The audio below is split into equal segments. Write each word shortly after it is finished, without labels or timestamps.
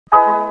This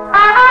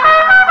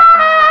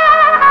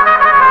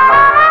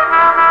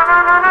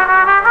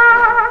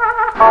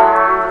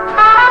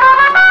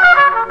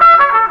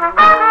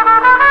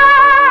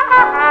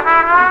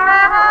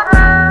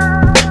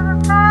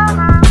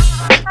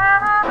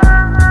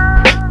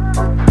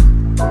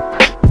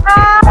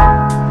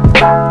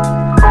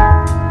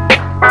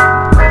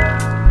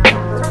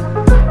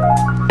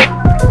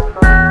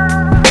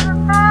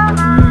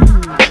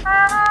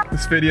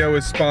video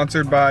is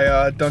sponsored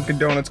by Dunkin'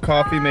 Donuts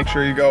Coffee. Make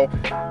sure you go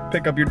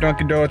pick up your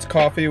Dunkin' Donuts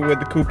coffee with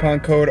the coupon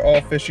code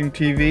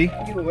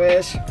AllFishingTV. You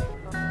wish.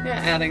 You're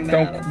adding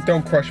that.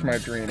 Don't crush my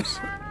dreams.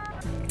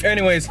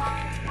 Anyways,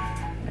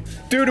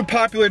 due to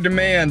popular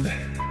demand,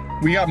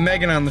 we got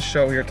Megan on the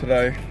show here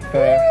today.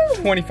 The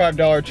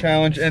 $25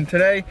 challenge, and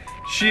today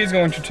she's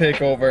going to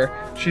take over.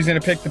 She's gonna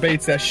pick the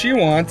baits that she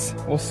wants.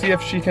 We'll see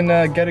if she can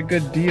get a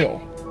good deal.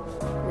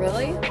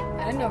 Really?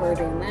 I didn't know we were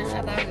doing that.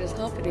 I thought I was just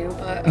helping you,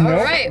 but Nope,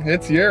 alright.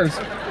 it's yours.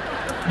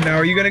 Now,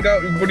 are you gonna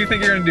go, what do you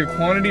think you're gonna do,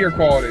 quantity or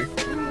quality?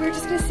 We're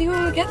just gonna see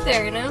when we get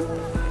there, you know?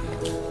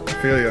 I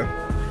feel ya.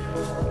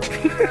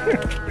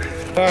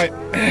 Alright,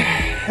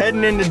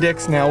 heading into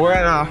Dick's now. We're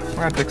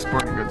at Dick's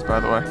Sporting Goods,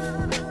 by the way.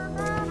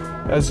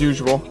 As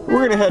usual.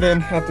 We're gonna head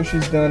in after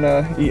she's done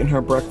eating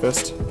her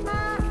breakfast.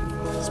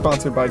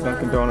 Sponsored by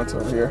Dunkin' Donuts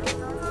over here.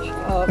 Shut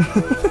up.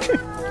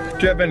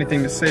 Do you have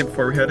anything to say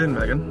before we head in,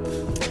 Megan?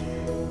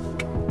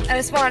 I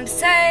just wanted to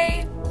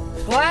say,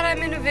 glad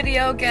I'm in a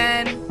video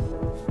again.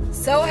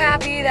 So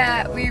happy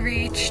that we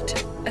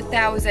reached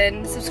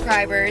 1,000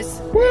 subscribers.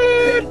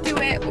 Couldn't do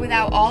it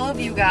without all of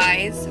you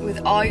guys,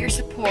 with all your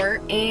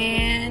support.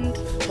 And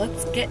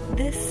let's get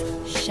this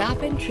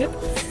shopping trip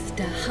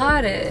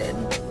started.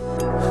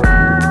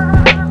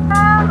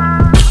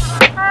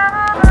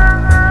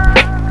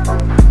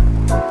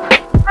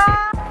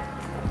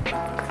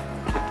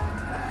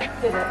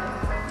 Did it?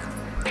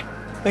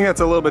 I think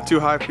that's a little bit too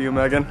high for you,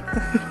 Megan.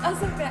 I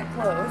was like that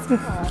close,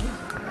 come on.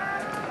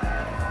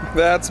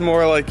 That's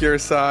more like your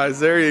size.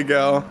 There you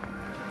go.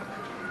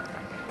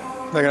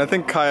 Megan, I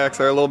think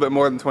kayaks are a little bit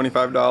more than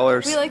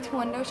 $25. We like to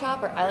window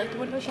shop, or I like to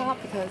window shop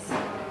because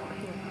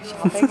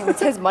shopping, and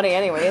it's his money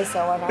anyways,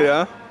 so why not?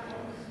 Yeah?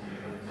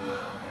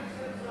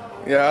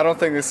 Yeah, I don't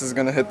think this is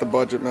gonna hit the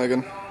budget,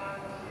 Megan.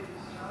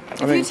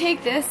 If you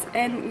take this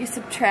and you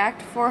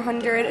subtract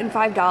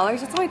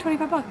 $405, it's only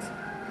 25 bucks.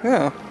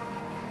 Yeah.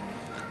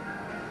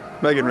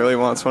 Megan really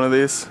wants one of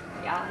these.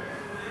 Yeah.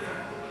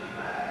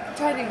 I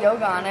tried to do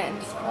yoga on it and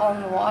just fall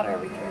in the water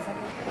because I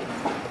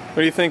What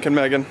are you thinking,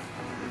 Megan?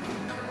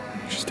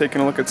 She's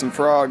taking a look at some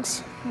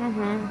frogs. I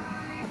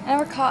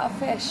never caught a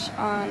fish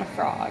on a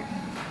frog.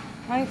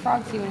 How many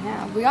frogs do you even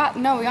have? We got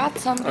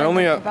some. I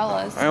only have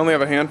Cabela's.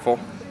 a handful.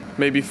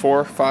 Maybe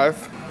 4,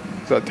 5.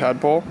 Is that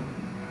tadpole?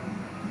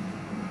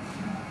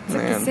 It's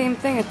like the same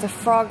thing, it's a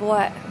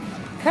froglet.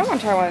 I kinda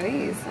wanna try one of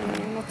these. I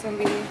mean, what's gonna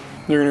be.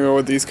 You're gonna go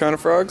with these kind of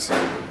frogs?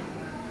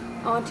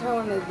 I want to try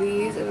one of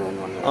these and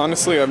then one of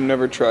Honestly, I've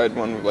never tried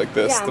one like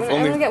this. Yeah,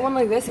 I'm gonna get one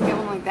like this and get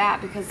one like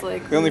that because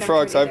like The only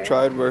frogs I've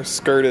tried were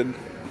skirted.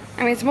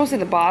 I mean, it's mostly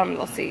the bottom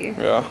they'll see.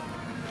 Yeah.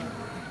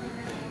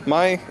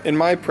 In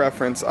my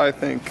preference, I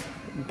think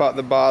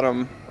the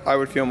bottom I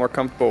would feel more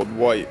comfortable with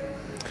white.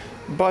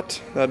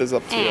 But that is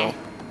up to you.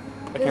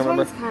 I can't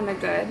remember. This one's kind of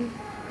good.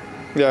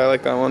 Yeah, I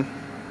like that one.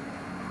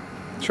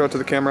 Show it to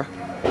the camera.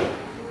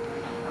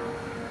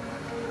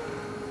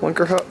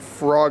 Lunker Hut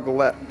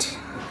Froglet.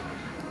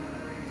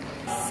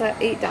 It's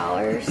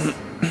 $8.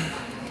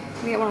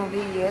 We get one of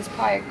these,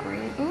 probably a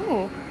green.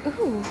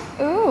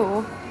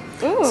 Ooh.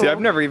 See,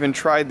 I've never even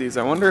tried these.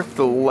 I wonder if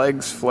the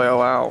legs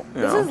flail out.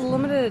 This is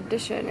limited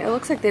edition. It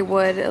looks like they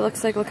would. It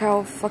looks like, look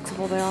how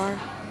flexible they are.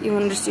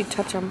 Even just you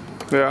touch them.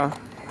 Yeah.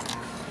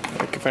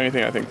 Like, if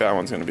anything, I think that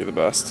one's gonna be the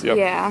best. Yep.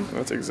 Yeah.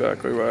 That's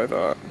exactly what I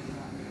thought.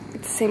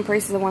 It's the same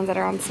price as the ones that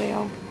are on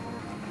sale.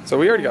 So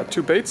we already got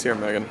 2 baits here,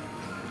 Megan.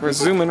 We're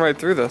zooming right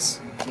through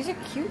this. These are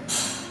cute.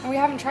 And we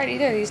haven't tried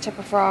either of these type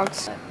of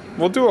frogs.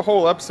 We'll do a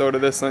whole episode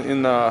of this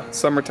in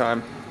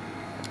summertime.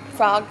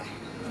 Frog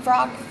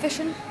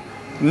fishing?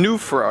 New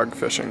frog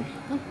fishing.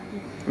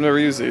 I've never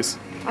used these.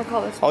 I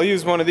call this. I'll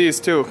use one of these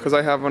too, because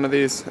I have one of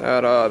these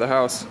at the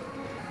house.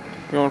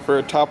 You going for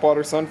a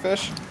topwater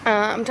sunfish?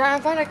 I'm trying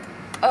to find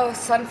a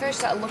sunfish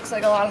that looks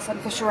like a lot of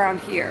sunfish around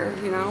here,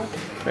 you know?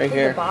 Right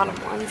here. The bottom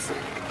ones.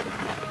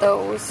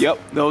 Those. Yep,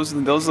 those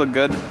look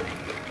good.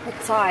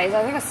 What size?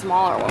 I think a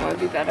smaller one would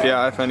be better.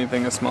 Yeah, if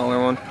anything, a smaller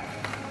one.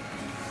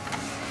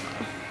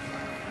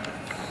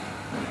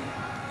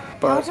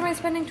 But how much am I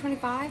spending?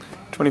 25?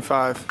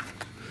 25.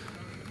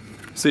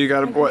 So you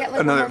got Like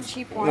another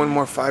one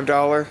more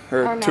 $5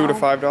 or no. $2 to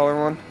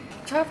 $5 one?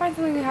 Try to find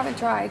something you haven't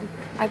tried.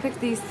 I picked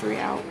these 3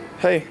 out.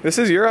 Hey, this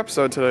is your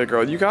episode today,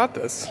 girl. You got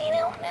this. I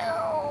don't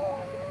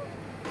know.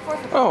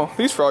 Oh,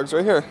 these frogs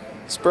right here.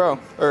 Spro,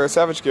 or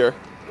Savage Gear.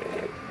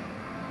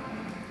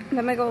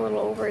 That might go a little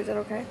over. Is it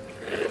okay?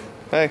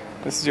 Hey,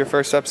 this is your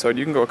first episode.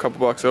 You can go a couple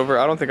bucks over.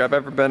 I don't think I've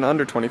ever been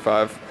under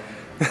 25.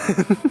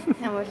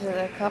 How much is it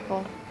a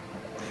couple?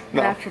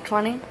 No. After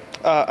 20?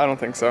 I don't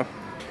think so.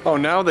 Oh,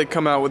 now they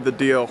come out with the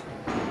deal.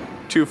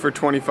 2 for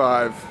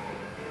 $25.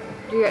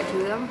 Do you get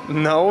 2 of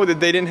them? No,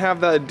 they didn't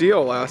have that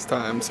deal last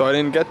time, so I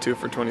didn't get 2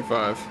 for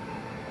 $25.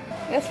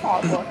 This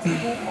frog looks cool.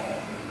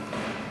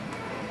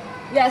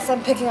 Yes,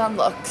 I'm picking on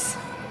looks.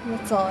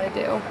 That's all I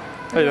do.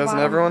 Hey, doesn't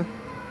everyone?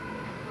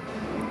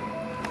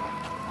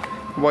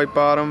 White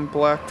bottom,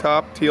 black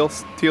top, teal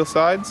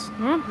sides.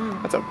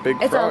 Mm-hmm. That's a big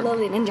frog. It's a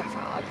lily ninja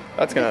frog.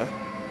 That's gonna.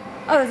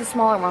 Oh, there's a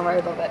smaller one right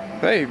above it.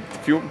 Hey,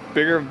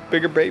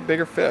 bigger bait,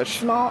 bigger fish.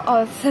 Small.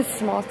 Oh, it says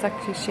small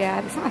sexy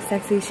shad. It's not a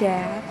sexy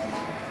shad.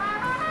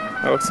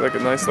 That looks like a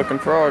nice looking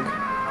frog.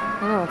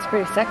 I know, it's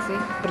pretty sexy,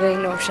 but it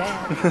ain't no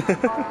shad.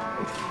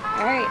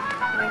 All right.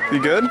 You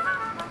good?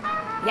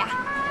 Yeah.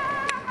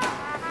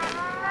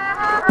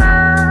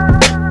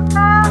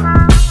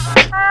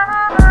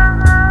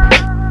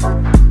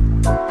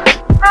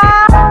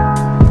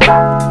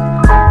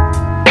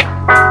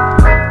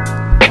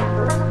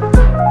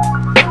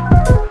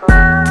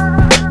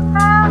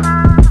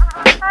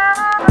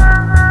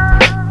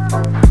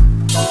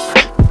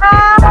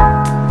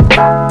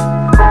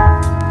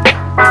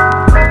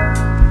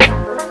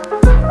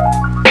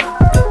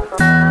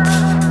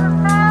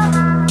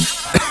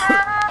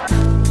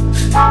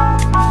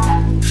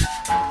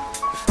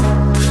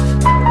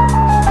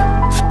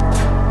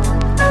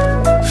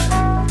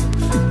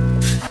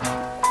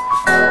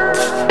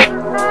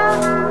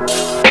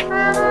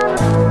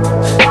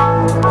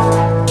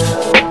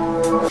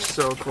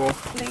 So cool.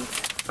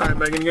 Thanks. Alright,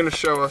 Megan, you're gonna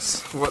show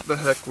us what the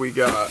heck we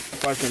got.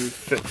 If I can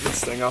fit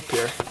this thing up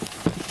here.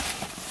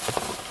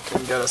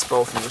 Can get us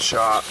both in the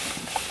shot.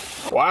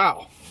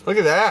 Wow, look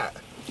at that.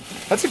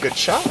 That's a good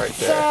shot right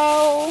there.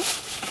 So,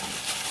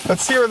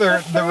 let's hear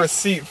the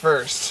receipt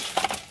first.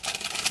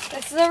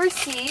 this is a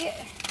receipt.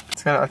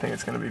 I think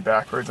it's gonna be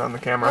backwards on the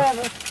camera.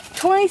 Whatever.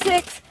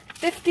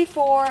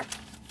 26.54.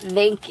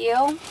 Thank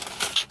you.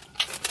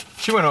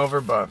 She went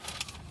over, but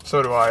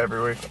so do I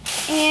every week.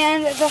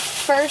 And the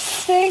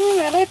first thing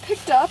that I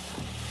picked up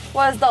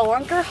was the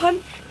Lunker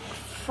Hunt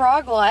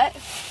Froglet.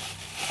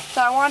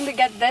 So I wanted to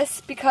get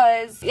this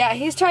because, yeah,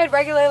 he's tried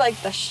regular, like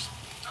the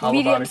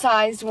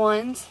medium-sized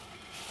ones.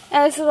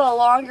 And this is a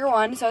longer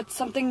one, so it's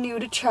something new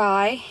to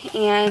try.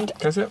 And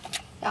Can I see it?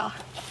 yeah.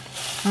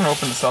 I'm gonna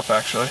open this up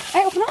actually.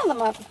 I opened all of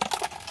them up.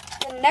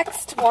 The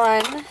next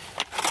one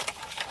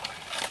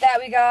that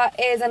we got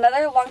is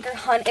another Lunker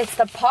Hunt. It's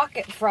the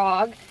Pocket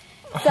Frog.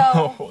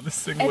 So oh,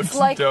 this thing looks it's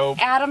like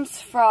dope. Adam's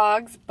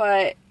frogs,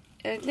 but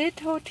a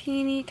little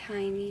teeny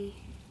tiny.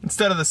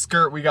 Instead of the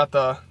skirt, we got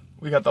the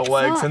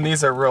legs, and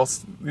these are real.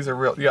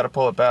 You got to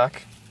pull it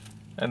back,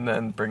 and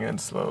then bring it in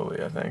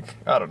slowly. I think.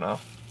 I don't know.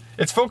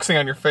 It's focusing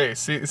on your face.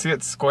 See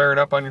it squaring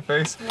up on your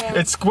face. Yeah.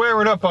 It's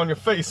squaring up on your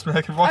face,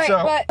 Megan. Watch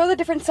out. But know the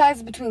different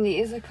sizes between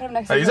these. I put them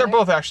next to each These are other.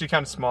 both actually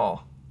kind of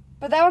small.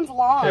 But that one's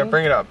long. Yeah,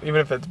 bring it up, even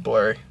if it's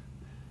blurry.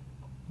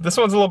 This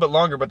one's a little bit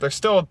longer, but they're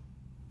still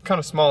kind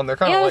of small and they're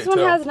kind of light too. Yeah,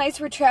 this one has nice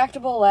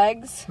retractable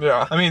legs.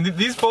 Yeah, I mean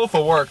these both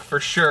will work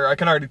for sure. I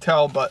can already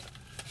tell, but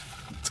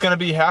it's gonna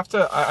be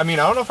I mean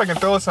I don't know if I can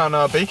throw this on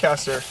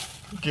baitcaster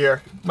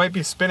gear. Might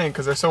be spinning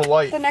because they're so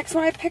light. The next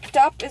one I picked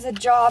up is a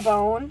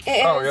jawbone.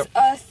 It is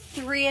a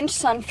 3-inch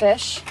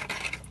sunfish.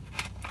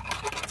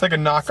 It's like a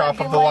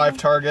knockoff of the live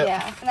target.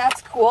 Yeah, and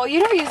that's cool. You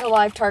never used a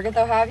live target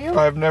though, have you?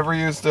 I've never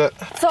used it.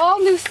 So all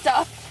new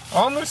stuff.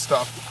 All new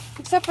stuff.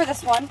 Except for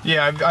this one.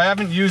 Yeah, I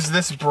haven't used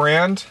this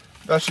brand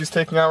that she's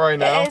taking out right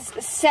now. It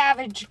is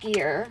Savage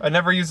Gear. I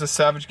never used a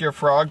Savage Gear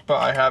frog, but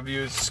I have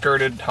used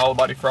skirted hollow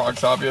body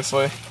frogs,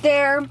 obviously.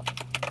 They're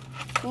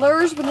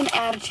lures with an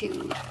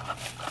attitude.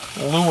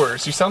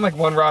 Lures. You sound like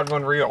one rod,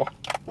 one reel.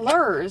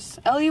 Lures.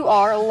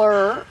 L-U-R,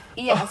 lure.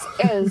 E-S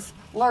is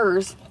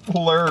lures.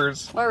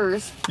 Lures.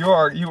 Lures. You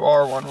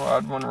are one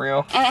rod, one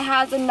reel. And it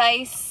has a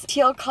nice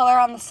teal color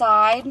on the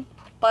side,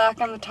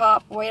 black on the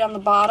top, white on the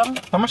bottom.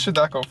 How much did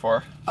that go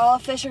for? All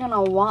the fish are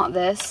gonna want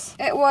this.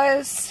 It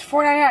was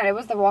 $4.99. It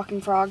was the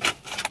walking frog.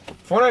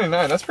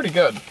 $4.99. That's pretty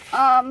good.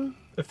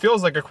 It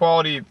feels like a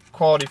quality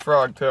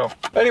frog too.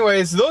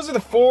 Anyways, those are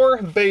the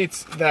 4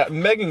 baits that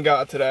Megan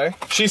got today.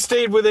 She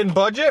stayed within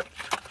budget,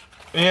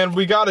 and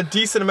we got a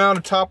decent amount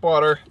of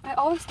topwater. I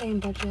always stay in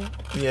budget.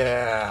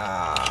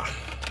 Yeah.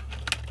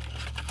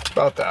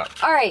 About that.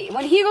 All right,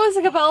 when he goes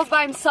to Cabela's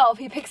by himself,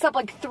 he picks up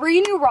like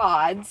 3 new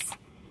rods.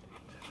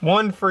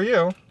 1 for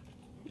you.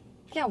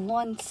 Yeah,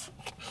 once.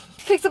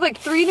 Picks up like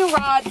 3 new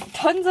rods,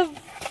 tons of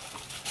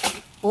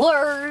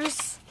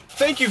lures.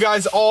 Thank you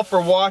guys all for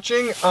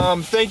watching.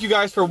 Thank you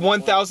guys for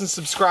 1,000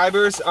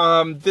 subscribers.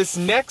 This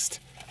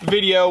next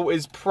video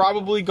is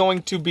probably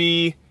going to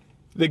be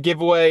the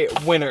giveaway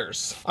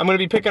winners. I'm going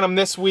to be picking them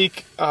this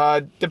week.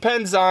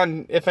 Depends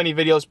on if any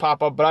videos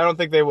pop up, but I don't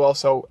think they will.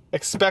 So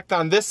expect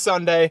on this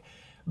Sunday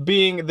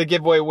being the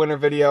giveaway winner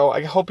video.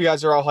 I hope you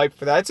guys are all hyped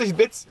for that.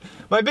 It's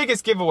my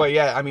biggest giveaway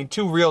yet. I mean,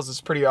 2 reels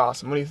is pretty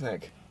awesome. What do you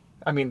think?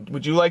 I mean,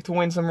 would you like to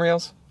win some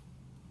reels?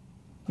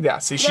 Yeah,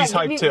 see, she's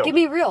hyped too. Give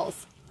me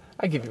reels.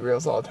 I give you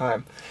reels all the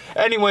time.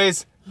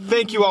 Anyways,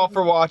 thank you all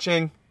for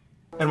watching,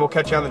 and we'll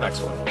catch you on the next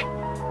one.